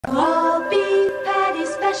Raw beef patty,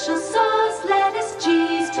 special sauce, lettuce,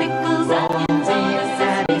 cheese, pickles, onions,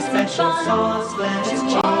 patty, special sauce, lettuce,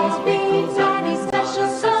 cheese, beef patty, special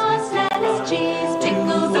sauce, lettuce, cheese,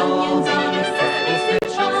 pickles, onions, patty,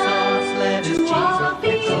 special sauce, lettuce, cheese,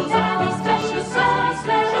 pickles, onions, special sauce,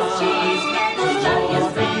 lettuce, cheese, pickles, onions,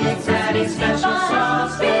 patty, special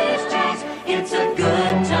sauce, beef cheese. It's a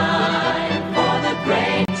good time for the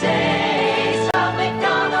great taste of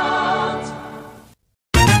McDonald's.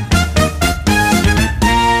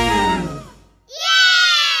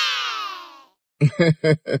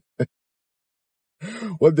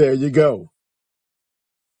 Well, there you go.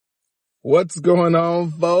 What's going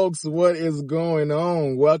on, folks? What is going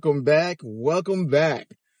on? Welcome back. Welcome back.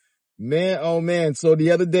 Man, oh man. So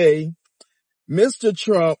the other day, Mr.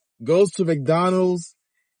 Trump goes to McDonald's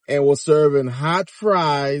and was serving hot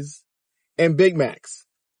fries and Big Macs.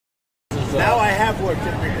 Now I have worked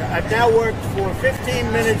at McDonald's. I've now worked for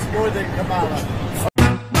 15 minutes more than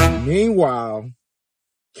Kamala. Meanwhile,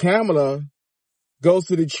 Kamala goes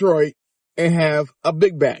to Detroit and have a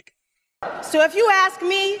Big Mac. So if you ask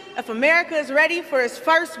me if America is ready for its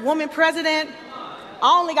first woman president,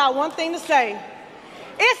 I only got one thing to say.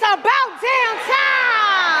 It's about damn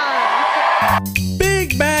time!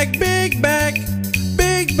 Big bag, big bag,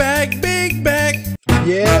 big bag, big bag.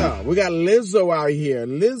 Yeah, we got Lizzo out here.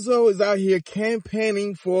 Lizzo is out here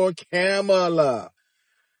campaigning for Kamala.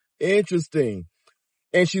 Interesting.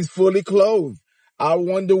 And she's fully clothed. I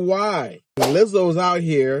wonder why. Lizzo's out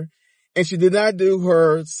here and she did not do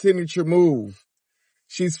her signature move.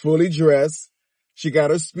 She's fully dressed. She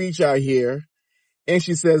got her speech out here and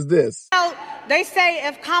she says this. Well, they say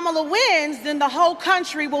if Kamala wins, then the whole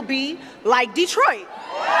country will be like Detroit.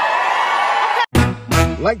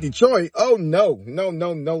 Like Detroit? Oh, no,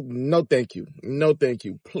 thank you. No, thank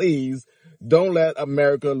you. Please don't let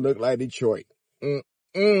America look like Detroit.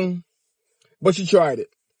 But she tried it.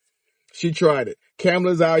 She tried it.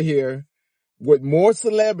 Kamala's out here with more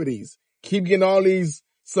celebrities. Keep getting all these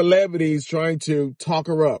celebrities trying to talk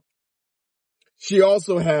her up. She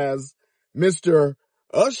also has Mr.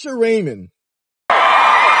 Usher Ready.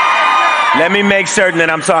 Let me make certain that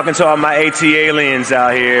I'm talking to all my AT aliens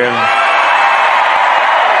out here.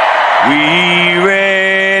 We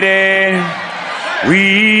ready.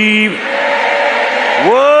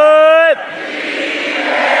 What?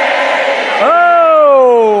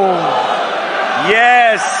 Oh.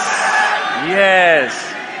 Yes.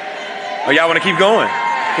 Oh, y'all want to keep going?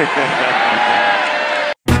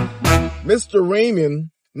 Mr.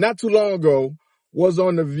 Raymond, not too long ago, was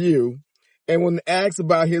on The View, and when asked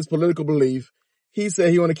about his political belief, he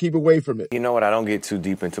said he want to keep away from it. You know what? I don't get too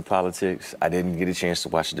deep into politics. I didn't get a chance to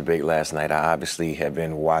watch the debate last night. I obviously have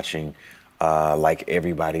been watching like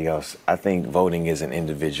everybody else. I think voting is an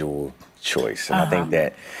individual choice, and I think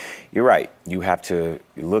that you're right. You have to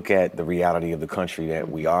look at the reality of the country that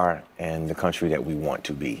we are and the country that we want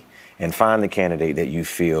to be, and find the candidate that you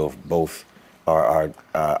feel both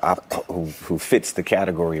who fits the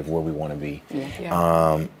category of where we want to be.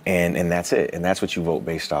 And that's it. And that's what you vote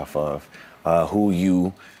based off of. Who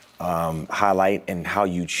you highlight and how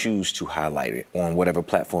you choose to highlight it on whatever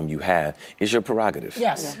platform you have is your prerogative.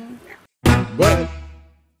 Yes. But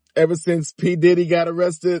ever since P. Diddy got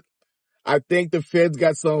arrested, I think the feds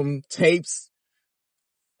got some tapes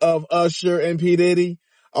of Usher and P. Diddy.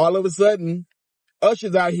 All of a sudden,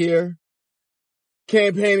 Usher's out here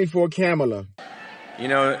campaigning for Kamala. You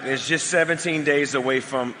know, it's just 17 days away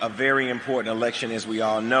from a very important election, as we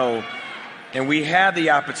all know. And we have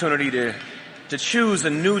the opportunity to choose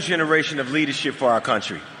a new generation of leadership for our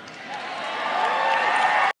country.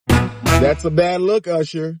 That's a bad look,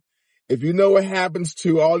 Usher. If you know what happens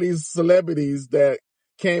to all these celebrities that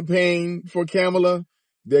campaign for Kamala,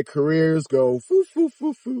 their careers go foo, foo,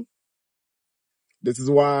 foo, foo. This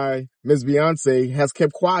is why Miss Beyonce has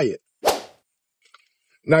kept quiet.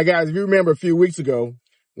 Now, guys, if you remember a few weeks ago,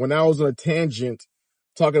 when I was on a tangent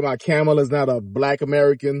talking about Kamala's not a black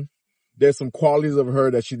American, there's some qualities of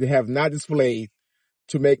her that she have not displayed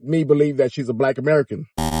to make me believe that she's a black American.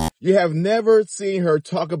 You have never seen her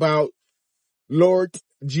talk about Lord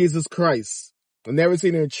Jesus Christ. I've never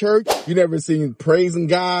seen her in church. You never seen praising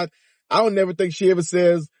God. I don't never think she ever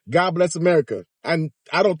says, God bless America. And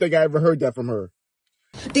I don't think I ever heard that from her.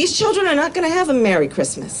 These children are not going to have a Merry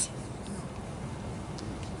Christmas.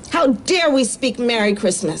 How dare we speak Merry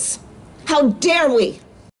Christmas? How dare we?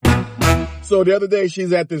 So the other day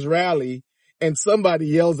she's at this rally and somebody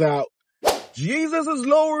yells out, Jesus is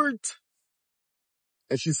Lord.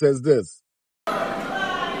 And she says this.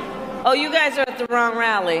 Oh, you guys are at the wrong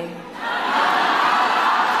rally.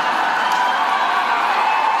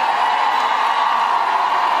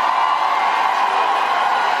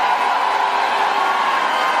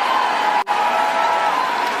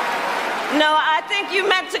 you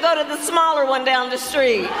meant to go to the smaller one down the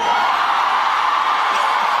street.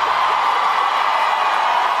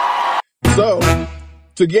 So,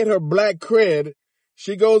 to get her black cred,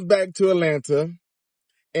 she goes back to Atlanta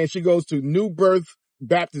and she goes to New Birth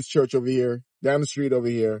Baptist Church over here, down the street over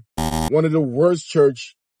here. One of the worst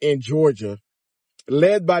church in Georgia,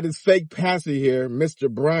 led by this fake pastor here, Mr.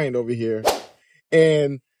 Bryant over here.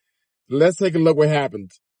 And let's take a look what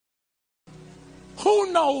happened.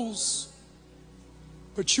 Who knows?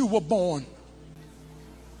 But you were born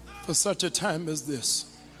for such a time as this.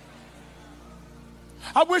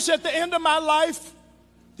 I wish at the end of my life,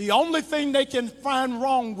 the only thing they can find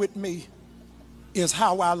wrong with me is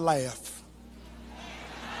how I laugh.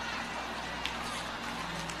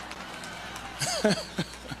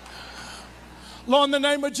 Lord, in the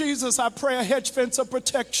name of Jesus, I pray a hedge fence of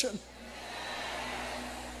protection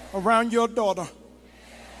around your daughter.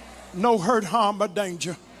 No hurt, harm, or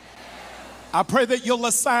danger. I pray that you'll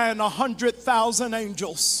assign 100,000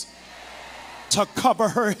 angels to cover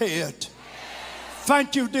her head.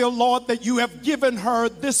 Thank you, dear Lord, that you have given her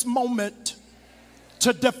this moment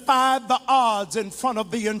to defy the odds in front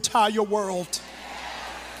of the entire world.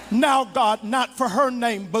 Now, God, not for her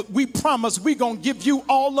name, but we promise we're going to give you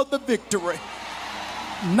all of the victory.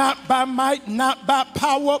 Not by might, not by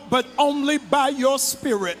power, but only by your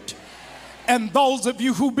spirit. And those of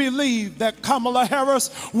you who believe that Kamala Harris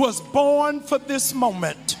was born for this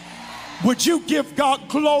moment, would you give God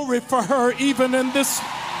glory for her even in this?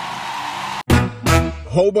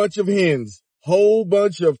 Whole bunch of hens, whole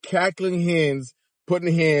bunch of cackling hens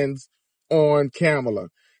putting hands on Kamala.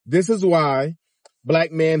 This is why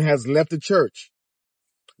black man has left the church.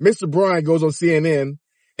 Mr. Bryan goes on CNN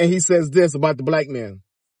and he says this about the black man.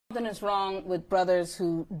 Something is wrong with brothers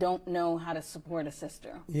who don't know how to support a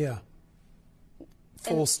sister. Yeah.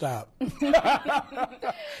 Full stop.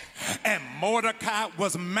 And Mordecai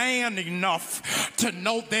was man enough to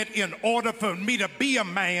know that in order for me to be a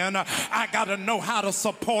man, I got to know how to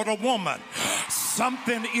support a woman.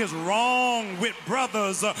 Something is wrong with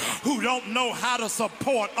brothers who don't know how to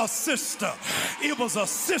support a sister. It was a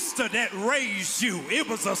sister that raised you. It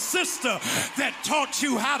was a sister that taught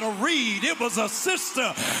you how to read. It was a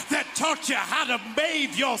sister that taught you how to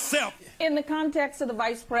bathe yourself. In the context of the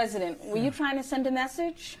vice president, were you trying to send a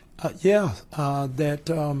message?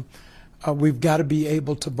 That we've got to be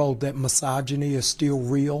able to vote, that misogyny is still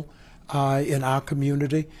real in our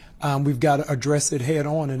community. We've got to address it head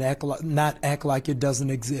on and not act like it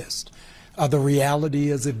doesn't exist. The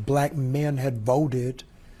reality is if black men had voted,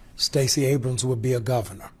 Stacey Abrams would be a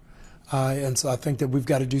governor. And so I think that we've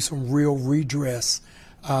got to do some real redress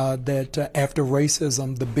that after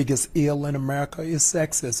racism, the biggest ill in America is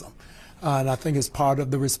sexism. And I think it's part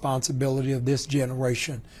of the responsibility of this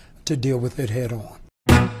generation to deal with it head on.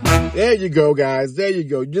 There you go, guys. There you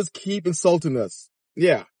go. Just keep insulting us.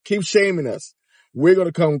 Yeah, keep shaming us. We're going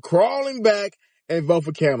to come crawling back and vote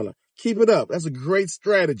for Kamala. Keep it up. That's a great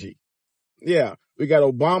strategy. Yeah, we got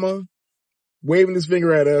Obama waving his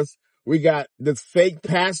finger at us. We got this fake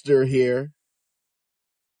pastor here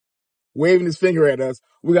waving his finger at us.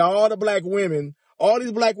 We got all the black women. All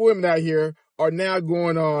these black women out here are now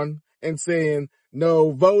going on and saying no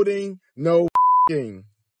voting, no f***ing.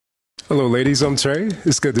 Hello, ladies. I'm Trey.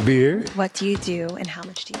 It's good to be here. What do you do and how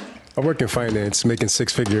much do you make? I work in finance, making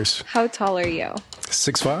six figures. How tall are you?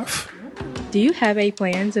 6'5". Do you have a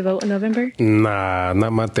plan to vote in November? Nah,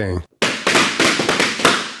 not my thing.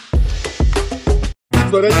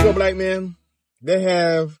 So there you go, black men. They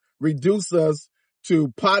have reduced us to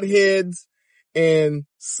potheads and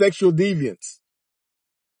sexual deviants.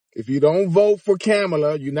 If you don't vote for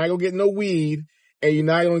Kamala, you're not going to get no weed and you're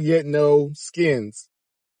not going to get no skins.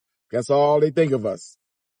 That's all they think of us.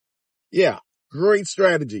 Yeah, great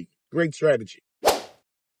strategy. Great strategy.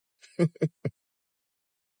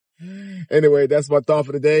 Anyway, that's my thought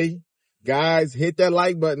for today. Guys, hit that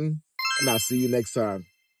like button and I'll see you next time.